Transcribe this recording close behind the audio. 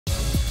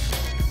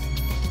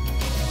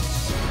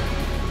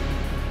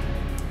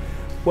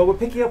Well, we're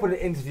picking up on an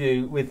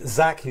interview with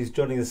Zac, who's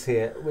joining us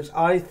here, which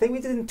I think we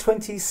did in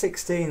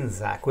 2016,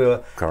 Zac. We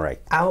were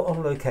correct out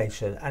on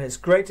location, and it's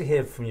great to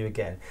hear from you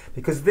again,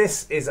 because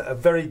this is a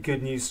very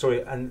good news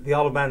story, and the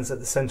Isle of Man's at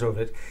the centre of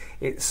it.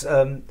 It's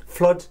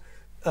flood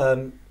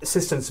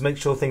assistance to make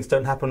sure things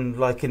don't happen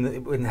like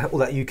in all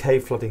that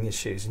UK flooding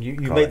issues. And you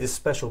made this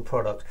special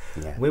product.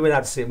 Yeah. We went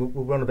out to see it.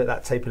 We'll run a bit of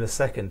that tape in a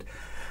second.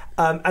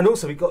 And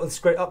also we've got this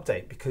great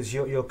update, because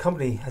your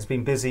company has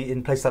been busy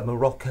in places like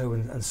Morocco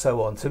and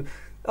so on. So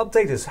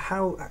update us,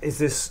 how is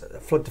this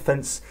flood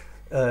defence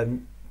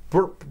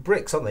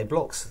bricks, aren't they?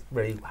 Blocks,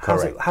 really.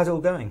 How's it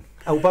all going?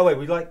 Oh, by the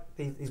way,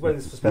 he's wearing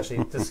this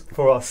especially just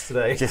for us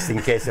today. Just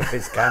in case of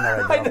his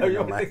camera. I know,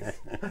 you're a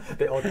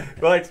bit odd.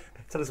 Right,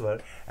 tell us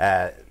about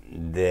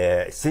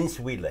it.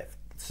 Since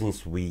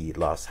we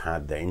last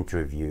had the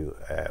interview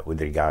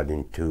with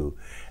regarding to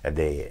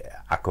the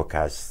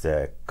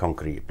Aquacast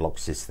concrete block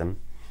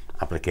system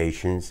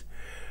applications,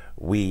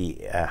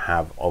 we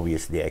have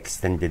obviously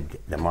extended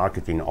the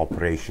marketing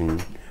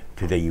operation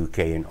to the UK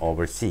and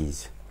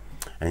overseas.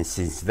 And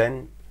since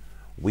then,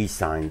 we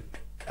signed,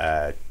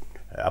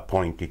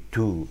 appointed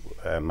two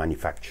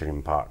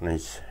manufacturing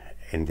partners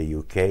in the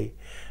UK.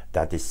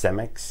 That is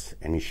Cemex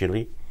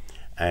initially,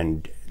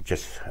 and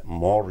just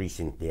more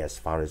recently, as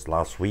far as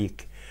last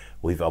week,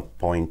 we've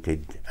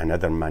appointed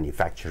another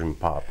manufacturing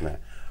partner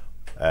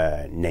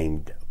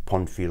named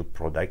Ponfield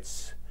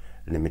Products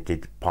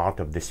Limited, part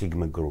of the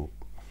Sigma Group.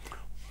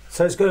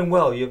 So it's going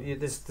well.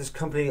 This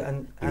company,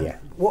 and yeah.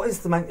 What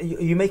is are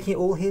you making it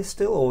all here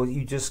still, or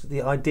you just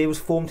the idea was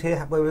formed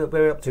here? Where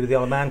we're up to with the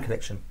Isle of Man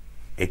connection?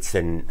 It's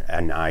an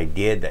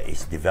idea that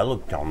is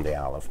developed on the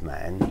Isle of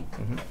Man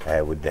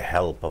with the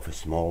help of a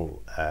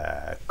small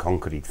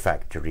concrete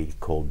factory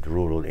called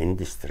Rural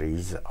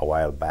Industries a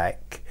while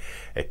back.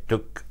 It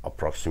took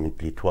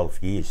approximately 12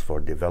 years for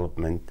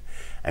development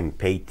and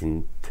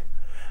patent,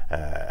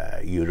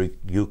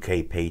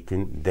 UK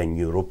patent, then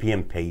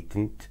European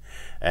patent,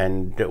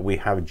 and we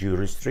have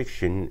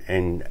jurisdiction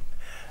in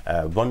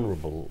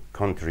vulnerable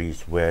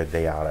countries where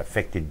they are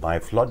affected by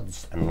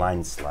floods and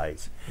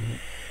landslides.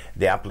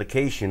 The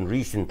application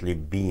recently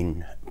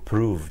been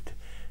proved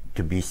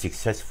to be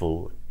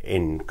successful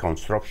in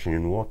construction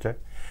in water.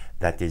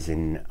 That is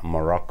in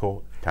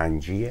Morocco,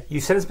 Tangier.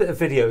 You sent us a bit of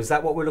video. Is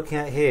that what we're looking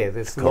at here?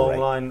 This long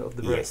line of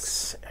the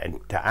bricks? Yes,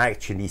 and to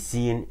actually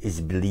seeing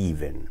is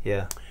believing.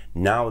 Yeah.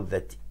 Now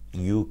that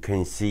you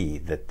can see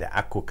that the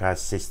Aquacast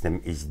system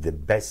is the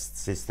best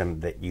system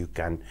that you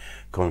can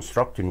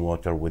construct in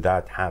water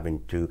without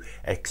having to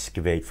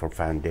excavate for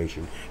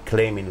foundation,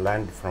 claiming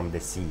land from the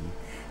sea,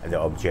 the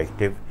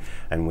objective,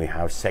 and we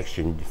have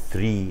sectioned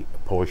 3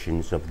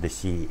 portions of the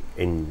sea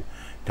in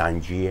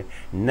Tangier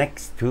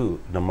next to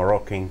the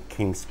Moroccan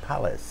King's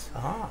Palace.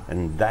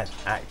 And that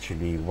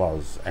actually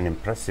was an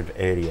impressive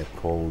area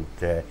called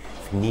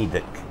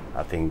Fnidak,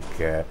 I think,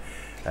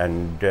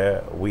 and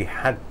we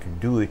had to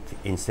do it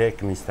in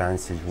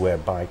circumstances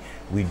whereby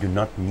we do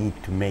not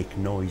need to make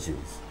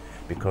noises,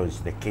 because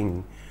the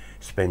king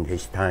spent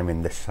his time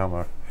in the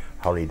summer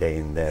holiday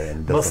in there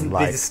and doesn't Mustn't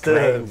like be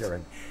disturbed.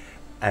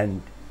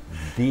 And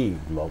the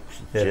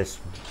blocks just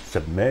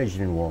submerged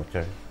in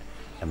water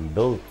and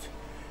built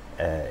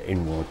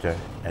in water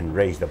and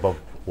raised above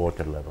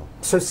water level.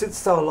 So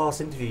since our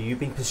last interview, you've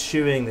been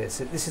pursuing this.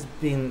 This has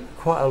been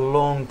quite a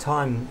long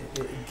time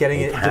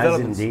getting it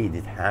developed. Indeed,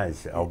 it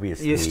has,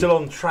 obviously. You're still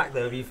on track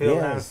though, do you feel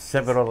now? Yes,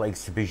 several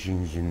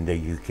exhibitions in the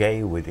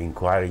UK with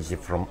inquiries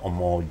from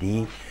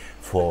MOD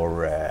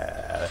for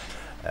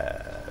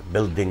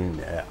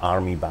building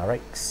army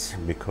barracks,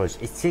 because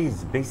it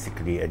is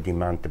basically a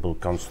demountable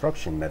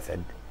construction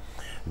method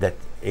that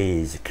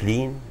is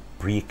clean,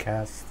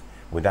 precast,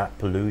 without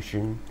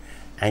pollution,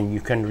 and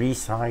you can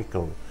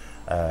recycle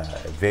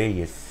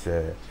various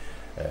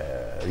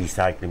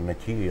recycling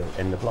material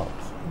in the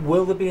blocks.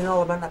 Will there be an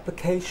Isle of Man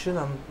application?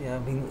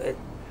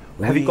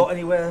 Have you got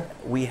anywhere?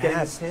 We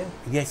have. Here?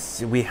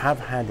 Yes, we have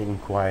had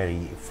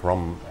inquiry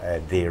from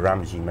the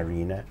Ramsey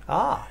Marina.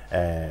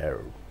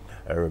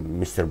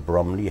 Mr.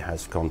 Bromley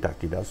has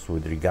contacted us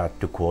with regard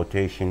to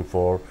quotation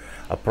for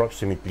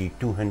approximately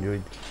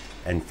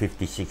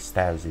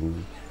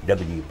 256,000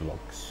 W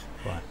blocks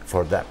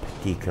for that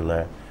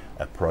particular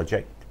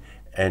project,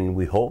 and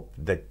we hope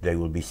that they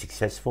will be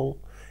successful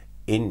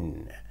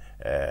in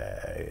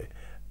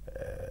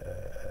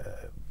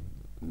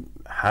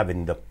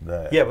having the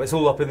yeah, but it's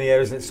all up in the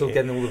air, isn't it? Still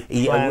getting all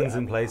the plans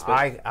in place.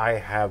 But I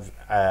have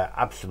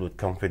absolute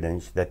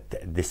confidence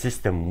that the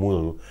system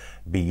will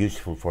be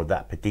useful for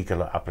that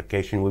particular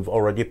application. We've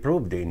already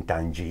proved it in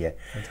Tangier.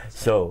 Fantastic.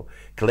 So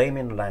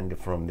claiming land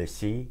from the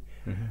sea,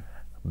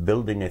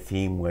 building a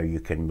theme where you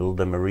can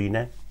build a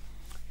marina,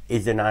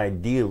 is an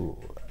ideal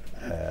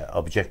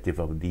objective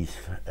of these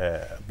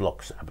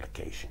blocks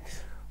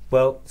applications.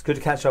 Well, it's good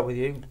to catch up with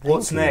you.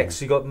 What's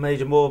next? You got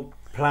more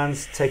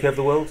plans to take over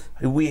the world?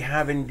 We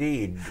have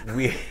indeed.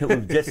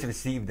 We've just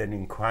received an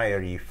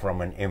inquiry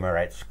from an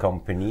Emirates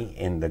company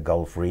in the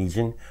Gulf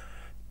region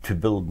to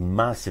build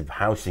massive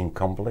housing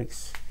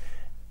complex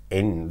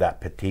in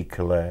that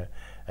particular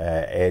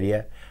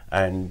area.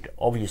 And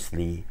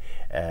obviously,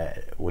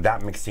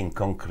 without mixing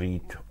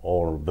concrete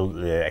or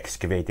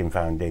excavating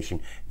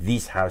foundation,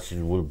 these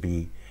houses will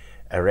be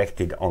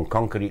erected on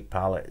concrete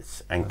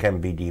pallets and can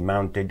be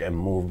demounted and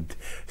moved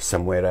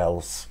somewhere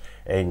else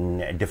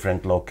in a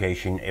different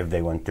location if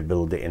they want to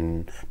build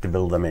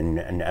them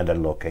in other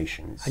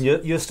locations. And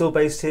you're still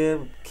based here?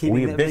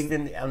 We're based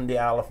on the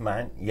Isle of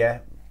Man, yeah,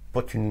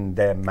 putting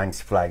the Manx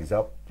flags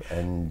up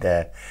and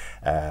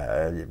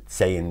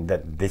saying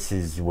that this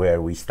is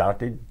where we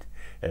started.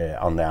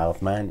 On the Isle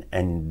of Man,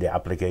 and the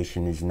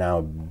application is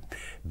now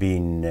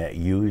being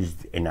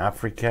used in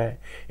Africa,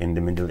 in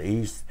the Middle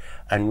East,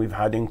 and we've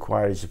had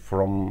inquiries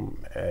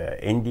from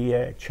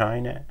India,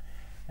 China.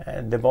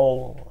 They've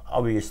all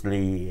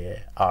obviously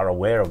are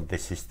aware of the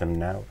system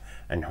now,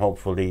 and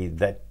hopefully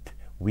that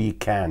we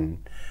can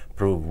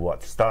prove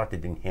what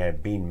started in here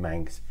being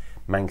Manx.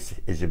 Manx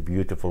is a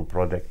beautiful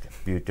product,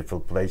 beautiful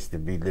place to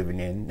be living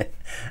in,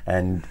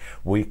 and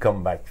we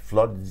combat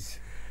floods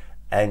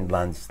and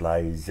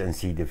landslides and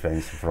sea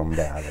defence from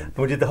the island.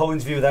 We did the whole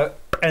interview without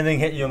anything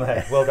hitting you on the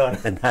head. Well done.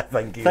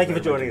 Thank you. Thank you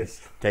for joining us.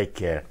 Take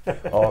care.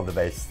 All the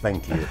best.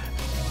 Thank you.